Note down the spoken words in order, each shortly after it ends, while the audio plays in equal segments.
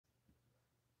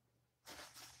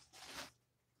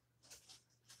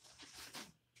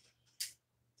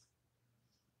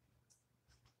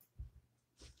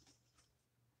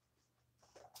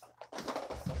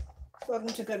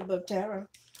Welcome to Good Book Tarot.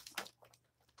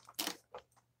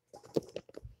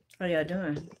 How y'all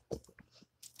doing?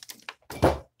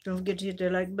 Don't forget to hit the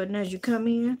like button as you come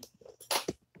in.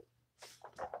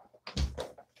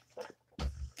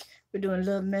 We're doing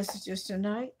love messages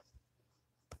tonight.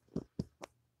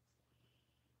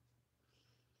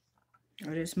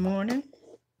 Or this morning.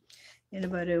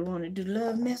 Anybody want to do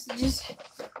love messages?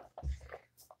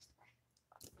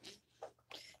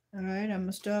 All right, I'm going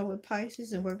to start with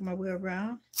Pisces and work my way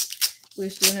around. We're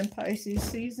still in Pisces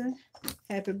season.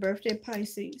 Happy birthday,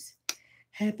 Pisces.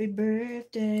 Happy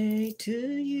birthday to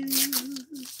you.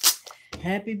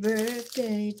 Happy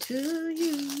birthday to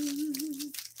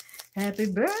you.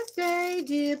 Happy birthday,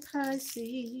 dear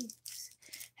Pisces.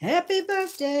 Happy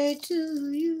birthday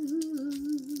to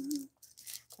you.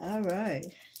 All right.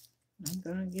 I'm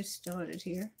going to get started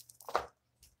here.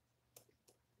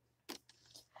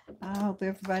 I hope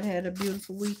everybody had a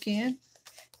beautiful weekend.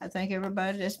 I thank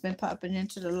everybody that's been popping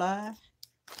into the live.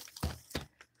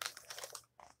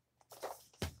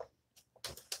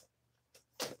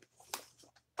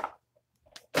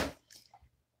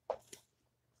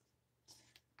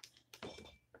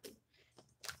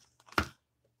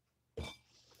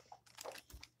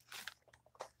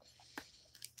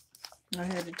 I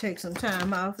had to take some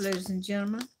time off, ladies and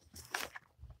gentlemen.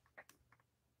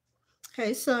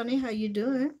 Hey, Sonny, how you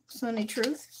doing? Sonny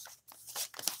Truth.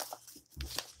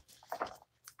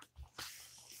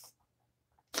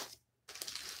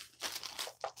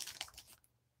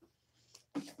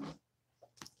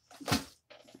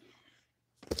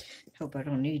 Hope I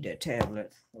don't need that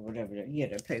tablet or whatever. Yeah,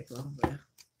 that paper over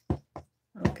there.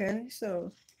 Okay,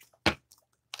 so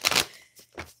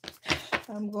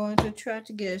I'm going to try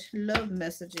to get love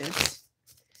messages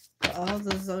for all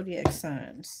the zodiac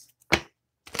signs.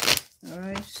 All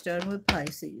right, starting with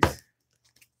Pisces.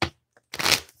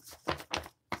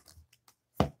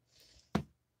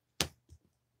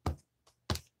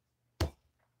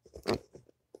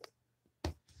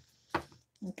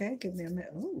 Okay, give me a minute.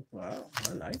 Oh, wow,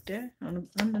 I like that.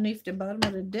 Underneath the bottom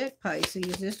of the deck,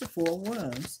 Pisces, is the 4 of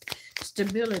Wands.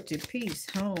 Stability, peace,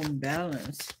 home,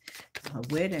 balance, a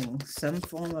wedding, some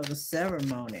form of a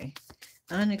ceremony,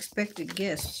 unexpected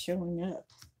guests showing up.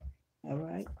 All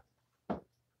right.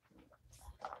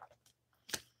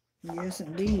 Yes,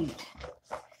 indeed.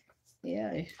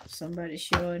 Yeah, somebody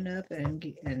showing up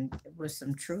and with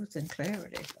some truth and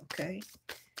clarity. Okay.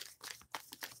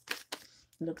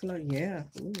 Look like, yeah,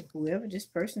 ooh, whoever this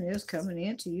person is coming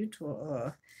into you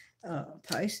to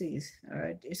Pisces, all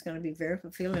right, it's going to be very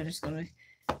fulfilling. It's going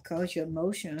to cause your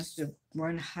emotions to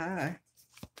run high.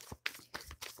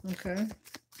 Okay.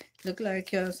 Look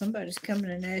like somebody's coming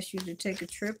and ask you to take a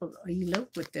trip or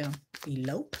elope with them.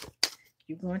 Elope?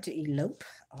 You're going to elope?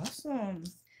 Awesome.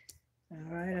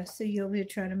 All right, I see you over here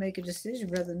trying to make a decision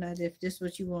whether or not if this is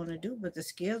what you want to do, but the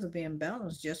scales are being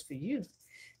balanced just for you.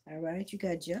 All right, you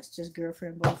got justice,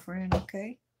 girlfriend, boyfriend,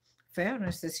 okay?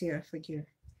 Fairness is here for you.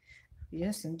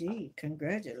 Yes, indeed.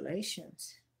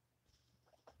 Congratulations.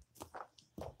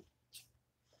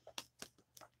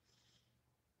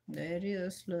 There it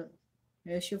is. Look,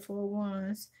 there's your 4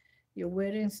 wands. Your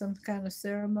wedding, some kind of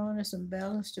ceremony, some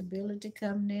balance, stability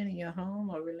coming in your home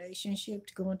or relationship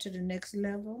to go into the next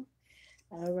level.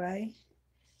 All right.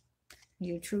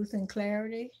 Your truth and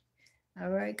clarity. All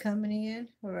right, coming in.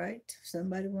 All right.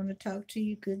 Somebody want to talk to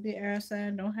you. Could be air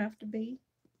sign. Don't have to be.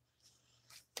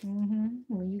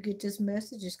 When you get this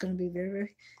message, it's going to be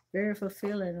very, very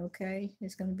fulfilling, okay?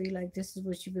 It's going to be like this is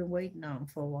what you've been waiting on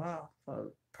for a while,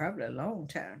 for probably a long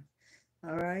time.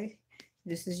 All right?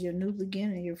 This is your new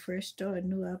beginning, your fresh start,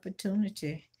 new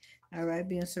opportunity. All right?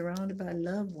 Being surrounded by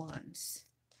loved ones.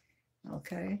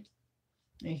 Okay?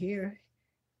 And here,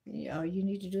 all you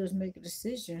need to do is make a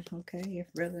decision, okay? If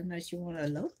whether or not you want to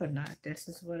elope or not. This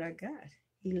is what I got.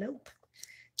 Elope.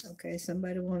 Okay?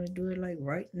 Somebody want to do it like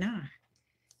right now.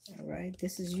 All right,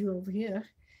 this is you over here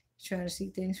trying to see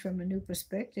things from a new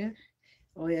perspective,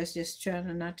 or else just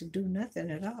trying not to do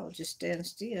nothing at all, just stand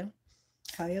still.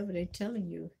 However, they're telling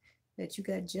you that you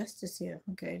got justice here.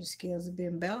 Okay, the scales are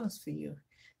being balanced for you.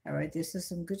 All right, this is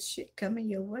some good shit coming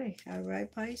your way. All right,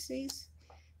 Pisces.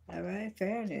 All right,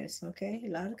 fairness. Okay, a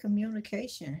lot of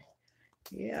communication.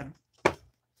 Yeah.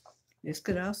 This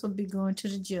could also be going to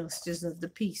the justice of the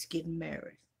peace, getting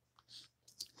married.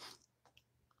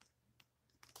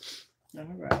 All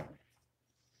right.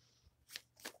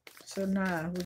 So now